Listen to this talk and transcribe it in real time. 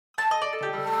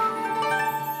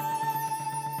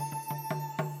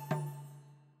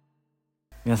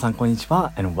皆さんこんにち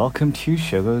は and welcome to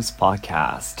Shogo's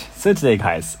podcast. So today,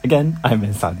 guys, again, I'm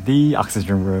inside the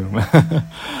oxygen room.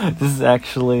 This is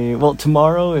actually, well,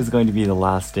 tomorrow is going to be the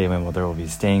last day my mother will be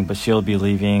staying, but she'll be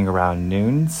leaving around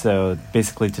noon. So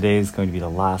basically today is going to be the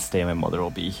last day my mother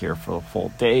will be here for a full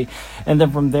day. And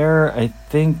then from there, I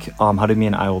think Harumi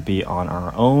and I will be on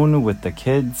our own with the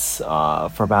kids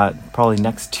for about probably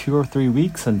next 2 or 3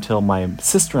 weeks until my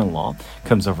sister-in-law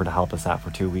comes over to help us out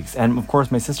for 2 weeks. And of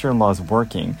course, my sister-in-law is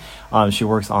working. She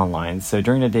works online, so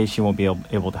during the day she won't be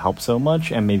able to help so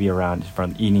much, and maybe around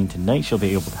from evening to night she'll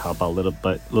be able to help out a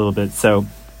little bit. So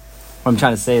what I'm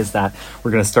trying to say is that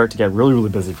we're going to start to get really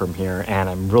busy from here, and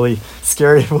I'm really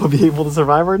scared if we'll be able to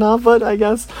survive or not. But I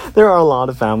guess there are a lot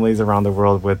of families around the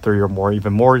world with 3 or more,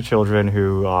 even more children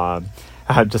who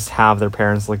just have their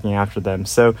parents looking after them.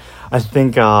 So I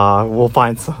think we'll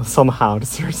find some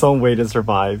way to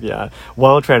survive,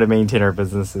 while trying to maintain our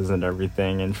businesses and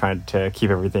everything and trying to keep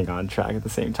everything on track at the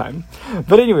same time.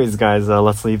 But anyways, guys,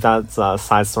 let's leave that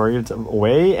side story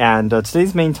away. And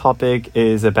today's main topic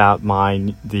is about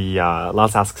the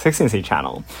Let's Ask Sensei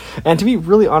channel. And to be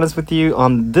really honest with you,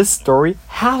 on this story,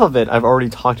 half of it I've already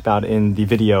talked about in the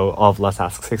video of Let's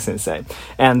Ask Sensei.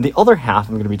 And the other half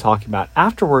I'm going to be talking about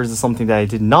afterwards is something that I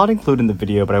did not include in the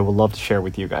video, but I would love to share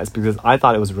with you guys because I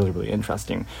thought it was really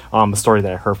interesting, a story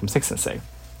that I heard from Sensei.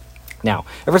 Now,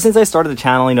 ever since I started the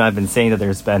channel, I've been saying that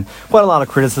there's been quite a lot of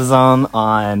criticism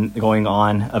going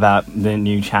on about the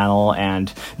new channel,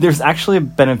 and there's actually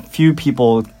been a few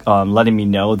people letting me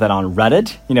know that on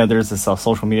Reddit, there's this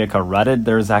social media called Reddit,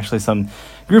 there's actually some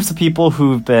groups of people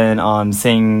who've been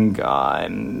saying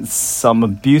some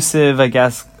abusive, I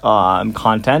guess,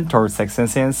 content towards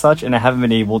Sensei and such, and I haven't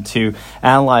been able to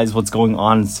analyze what's going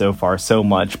on so far so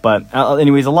much, but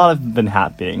anyways, a lot have been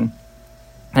happening.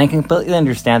 And I completely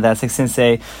understand that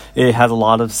Sensei has a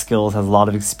lot of skills, has a lot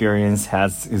of experience,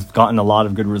 has gotten a lot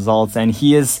of good results, and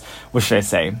he is, what should I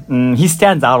say, he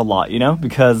stands out a lot,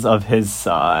 because of his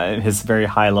very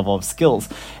high level of skills.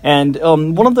 And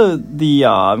one of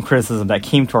the criticism that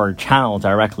came to our channel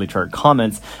directly to our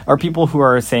comments are people who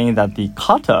are saying that the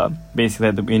kata,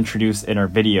 basically, that we introduce in our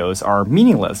videos are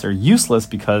meaningless or useless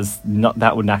because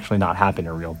that would actually not happen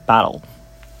in a real battle.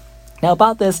 Now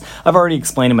about this, I've already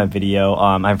explained in my video.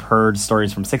 I've heard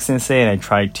stories from Sensei, and I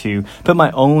tried to put my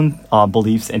own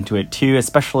beliefs into it too,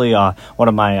 especially one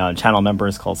of my channel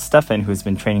members called Stefan, who's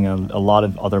been training a lot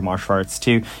of other martial arts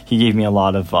too. He gave me a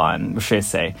lot of, what should I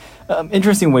say,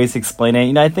 interesting ways to explain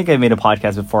it. I think I made a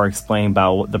podcast before explaining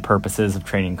about the purposes of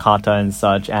training kata and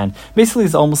such, and basically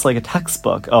it's almost like a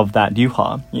textbook of that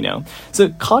ryuha, So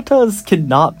katas could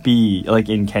not be like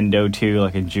in kendo too,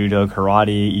 like in judo,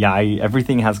 karate,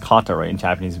 everything has kata, right, in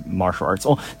Japanese martial arts.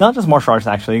 Well, not just martial arts,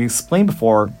 actually. I explained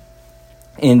before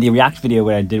in the React video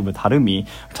what I did with Harumi,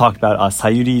 I talked about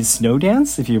Sayuri's snow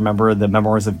dance. If you remember the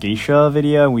Memoirs of Geisha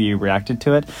video, we reacted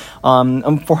to it.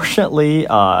 Unfortunately, in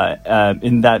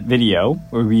that video,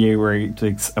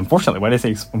 unfortunately, why did I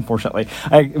say unfortunately?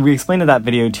 We explained in that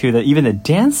video too that even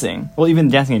dancing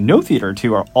in no theater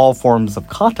too are all forms of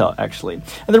kata, actually.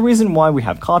 And the reason why we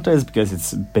have kata is because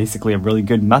it's basically a really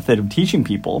good method of teaching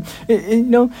people.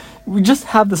 We just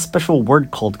have this special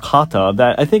word called kata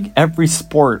that I think every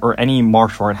sport or any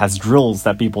martial art has drills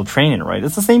that people train in, right?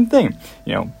 It's the same thing,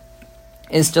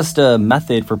 It's just a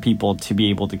method for people to be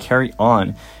able to carry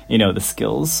on, the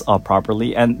skills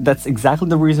properly. And that's exactly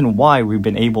the reason why we've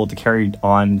been able to carry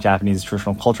on Japanese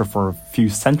traditional culture for a few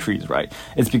centuries, right?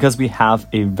 It's because we have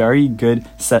a very good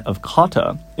set of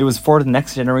kata. It was for the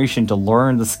next generation to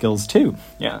learn the skills too.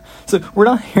 So we're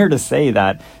not here to say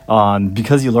that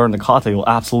because you learn the kata, you'll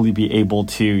absolutely be able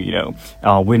to,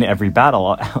 win every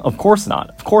battle. Of course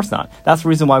not. That's the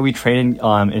reason why we train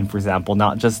in, for example,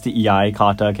 not just the iai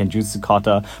kata, kenjutsu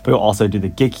kata, but we'll also do the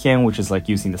gekkien, which is like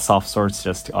using the soft swords to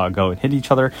just go and hit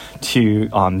each other to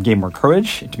gain more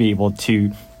courage, to be able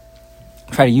to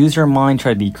try to use your mind,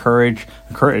 try to be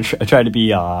try to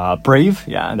be brave.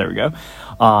 Yeah, there we go.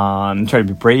 Try to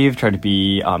be brave, try to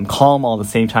be calm all at the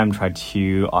same time, try to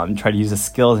use the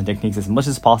skills and techniques as much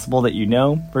as possible that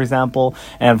for example.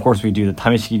 And of course we do the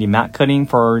tameshigiri mat cutting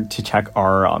to check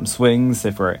our swings,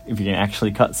 if you can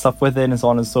actually cut stuff with it, and so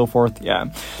on and so forth.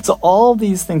 So all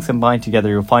these things combined together,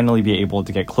 you'll finally be able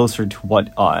to get closer to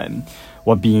what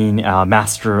being a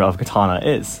master of katana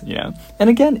is, And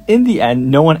again, in the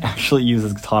end, no one actually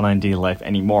uses katana in daily life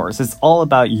anymore. So it's all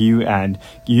about you and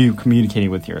you communicating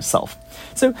with yourself.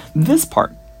 So this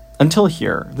part, until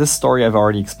here, this story I've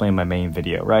already explained in my main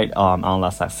video, right? On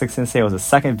Let's Ask Sensei was the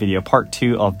second video, part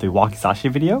 2 of the Wakizashi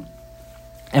video.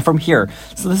 And from here,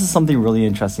 so this is something really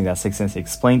interesting that Six Sensei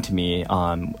explained to me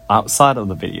outside of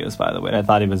the videos, by the way. And I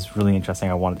thought it was really interesting.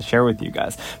 I wanted to share with you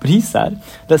guys. But he said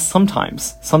that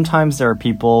sometimes there are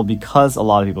people, because a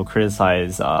lot of people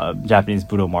criticize Japanese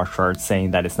Budo martial arts,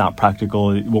 saying that it's not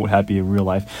practical, it won't happen in real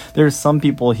life. There's some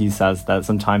people, he says, that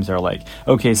sometimes they're like,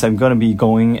 okay, so I'm going to be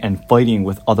going and fighting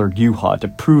with other ryuha to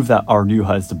prove that our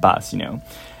ryuha is the best,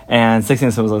 And Six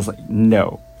Sensei was like,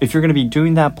 no. If you're going to be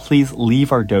doing that, please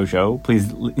leave our dojo.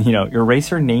 Please, erase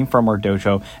your name from our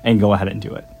dojo and go ahead and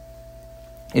do it,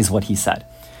 is what he said.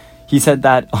 He said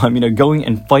that, going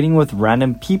and fighting with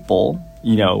random people,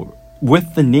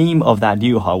 with the name of that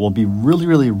ryuha will be really,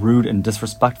 really rude and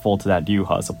disrespectful to that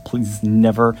ryuha. So please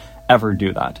never, ever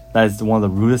do that. That is one of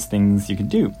the rudest things you can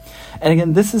do. And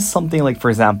again, this is something like, for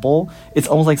example, it's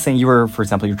almost like saying you're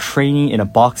training in a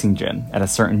boxing gym at a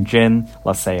certain gym.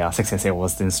 Let's say Six Sensei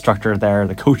was the instructor there,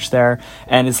 the coach there.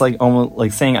 And it's like almost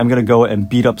like saying, I'm going to go and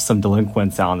beat up some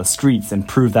delinquents on the streets and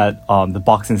prove that the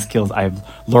boxing skills I've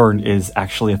learned is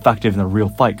actually effective in a real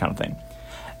fight kind of thing.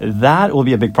 That will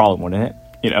be a big problem, wouldn't it?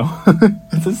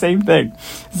 It's the same thing.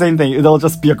 It'll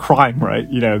just be a crime, right?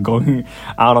 Going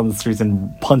out on the streets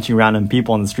and punching random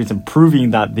people on the streets and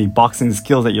proving that the boxing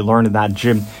skills that you learned in that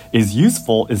gym is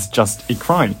useful is just a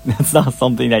crime. That's not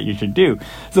something that you should do.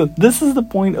 So this is the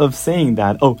point of saying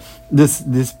that,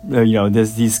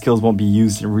 these skills won't be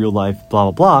used in real life,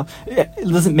 blah, blah, blah. It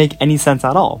doesn't make any sense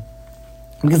at all.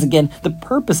 Because again, the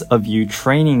purpose of you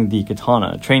training the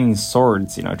katana, training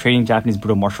swords, training Japanese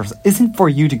Budo martial arts isn't for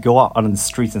you to go out on the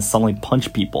streets and suddenly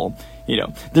punch people.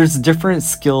 There's different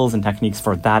skills and techniques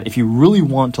for that. If you really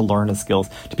want to learn the skills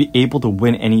to be able to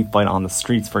win any fight on the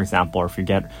streets, for example, or if you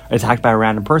get attacked by a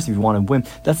random person, if you want to win,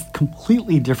 that's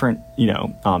completely different,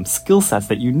 skill sets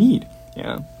that you need.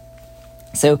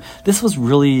 So this was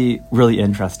really, really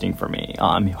interesting for me,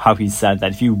 how he said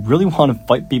that if you really want to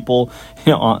fight people,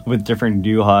 with different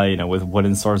ryuha, with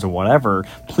wooden swords or whatever,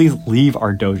 please leave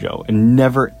our dojo and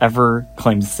never, ever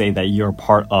claim to say that you're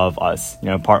part of us,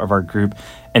 part of our group,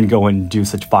 and go and do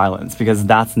such violence, because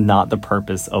that's not the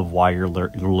purpose of why you're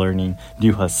learning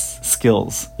ryuha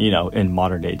skills, in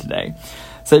modern day today.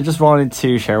 So I just wanted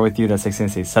to share with you that Six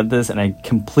Sensei said this, and I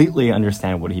completely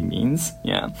understand what he means.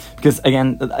 Because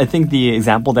again, I think the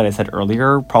example that I said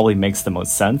earlier probably makes the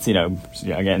most sense.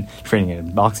 Again, training in a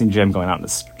boxing gym, going out in the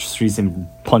streets and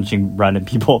punching random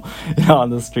people on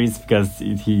the streets because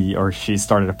he or she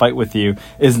started a fight with you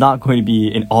is not going to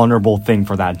be an honorable thing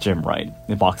for that gym, right?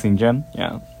 The boxing gym,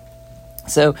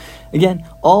 So again,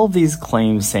 all of these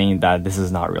claims saying that this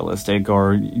is not realistic,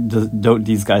 or don't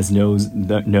these guys know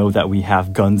that we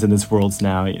have guns in this world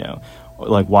now,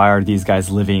 like why are these guys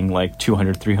living like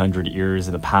 200, 300 years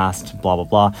in the past, blah, blah,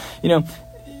 blah.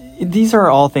 These are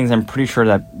all things I'm pretty sure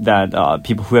that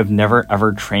people who have never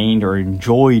ever trained or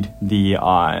enjoyed the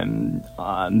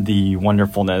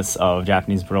wonderfulness of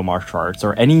Japanese Budo martial arts,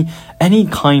 or any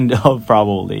kind of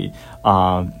probably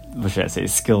what should I say,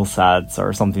 skill sets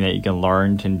or something that you can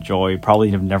learn to enjoy,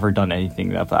 probably have never done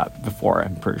anything like that before,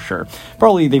 I'm pretty sure.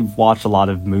 Probably they've watched a lot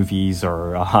of movies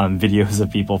or videos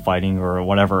of people fighting or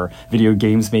whatever, video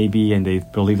games maybe, and they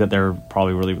believe that they're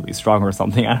probably really, really strong or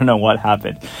something. I don't know what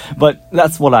happened. But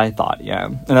that's what I thought,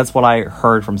 And that's what I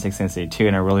heard from Six Sensei too,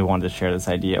 and I really wanted to share this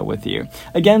idea with you.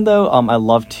 Again, though, I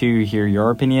love to hear your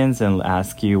opinions and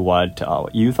ask you what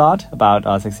you thought about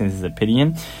Six Sensei's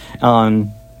opinion.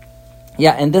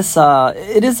 And this,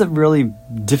 it is a really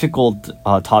difficult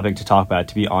topic to talk about,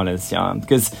 to be honest,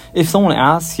 because if someone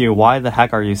asks you, why the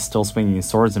heck are you still swinging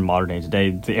swords in modern day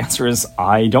today, the answer is,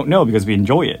 I don't know, because we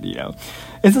enjoy it,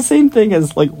 It's the same thing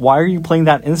as, like, why are you playing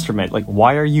that instrument? Like,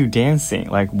 why are you dancing?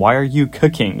 Like, why are you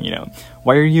cooking,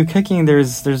 Why are you cooking?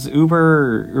 There's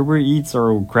Uber Eats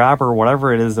or Grab or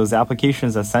whatever it is, those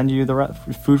applications that send you the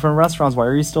food from restaurants. Why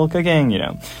are you still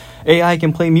cooking, AI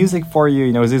can play music for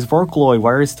you, is this Vocaloid?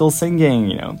 Why are you still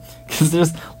singing,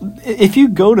 Because if you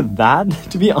go to that,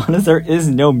 to be honest, there is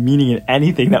no meaning in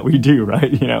anything that we do,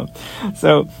 right?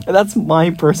 So that's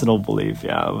my personal belief.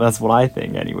 That's what I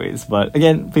think anyways. But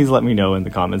again, please let me know in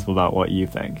the comments about what you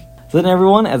think. So then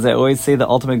everyone, as I always say, the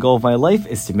ultimate goal of my life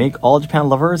is to make all Japan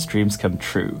lovers' dreams come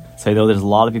true. So I know there's a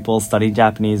lot of people studying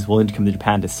Japanese willing to come to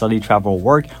Japan to study, travel,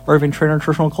 work, or even train our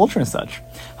traditional culture and such.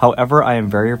 However, I am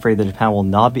very afraid that Japan will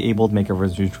not be able to make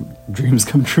everyone's dreams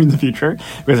come true in the future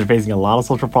because they're facing a lot of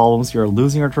social problems. We are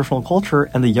losing our traditional culture,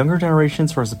 and the younger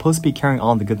generations who are supposed to be carrying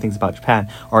on the good things about Japan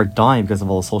are dying because of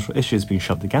all the social issues being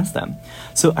shoved against them.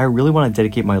 So I really want to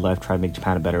dedicate my life trying to make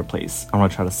Japan a better place. I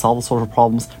want to try to solve the social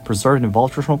problems, preserve and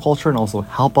evolve traditional culture, and also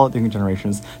help out the younger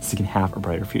generations so they can have a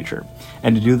brighter future.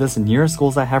 And to do this, the nearest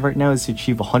goals I have right right now is to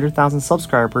achieve 100,000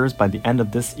 subscribers by the end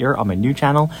of this year on my new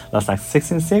channel, Let's Act 6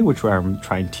 Sensei, which where I'm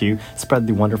trying to spread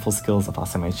the wonderful skills of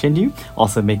Asamai Shinryu,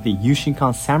 also make the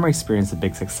Yushinkan Samurai experience a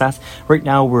big success. Right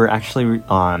now, we're actually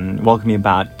welcoming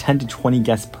about 10 to 20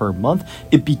 guests per month.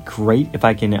 It'd be great if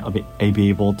I can be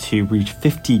able to reach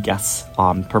 50 guests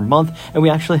per month, and we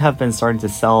actually have been starting to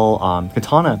sell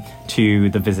katana to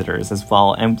the visitors as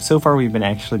well, and so far we've been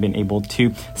able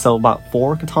to sell about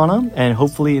 4 katana, and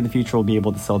hopefully in the future we'll be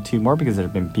able to sell 2 more because there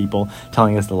have been people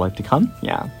telling us they'd like to come.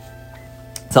 Yeah.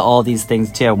 So all these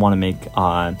things too, I want to make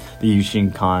the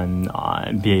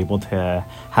Yushinkan be able to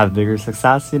have bigger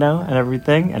success, and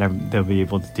everything, and they'll be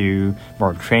able to do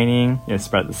more training,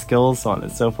 spread the skills, so on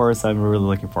and so forth. So I'm really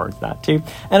looking forward to that too.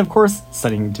 And of course,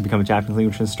 studying to become a Japanese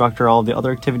language instructor. All the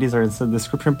other activities are in the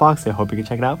description box, so I hope you can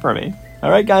check it out for me.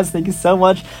 Alright guys, thank you so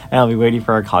much, and I'll be waiting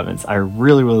for our comments. I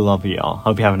really love you all.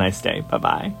 Hope you have a nice day.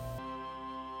 Bye-bye.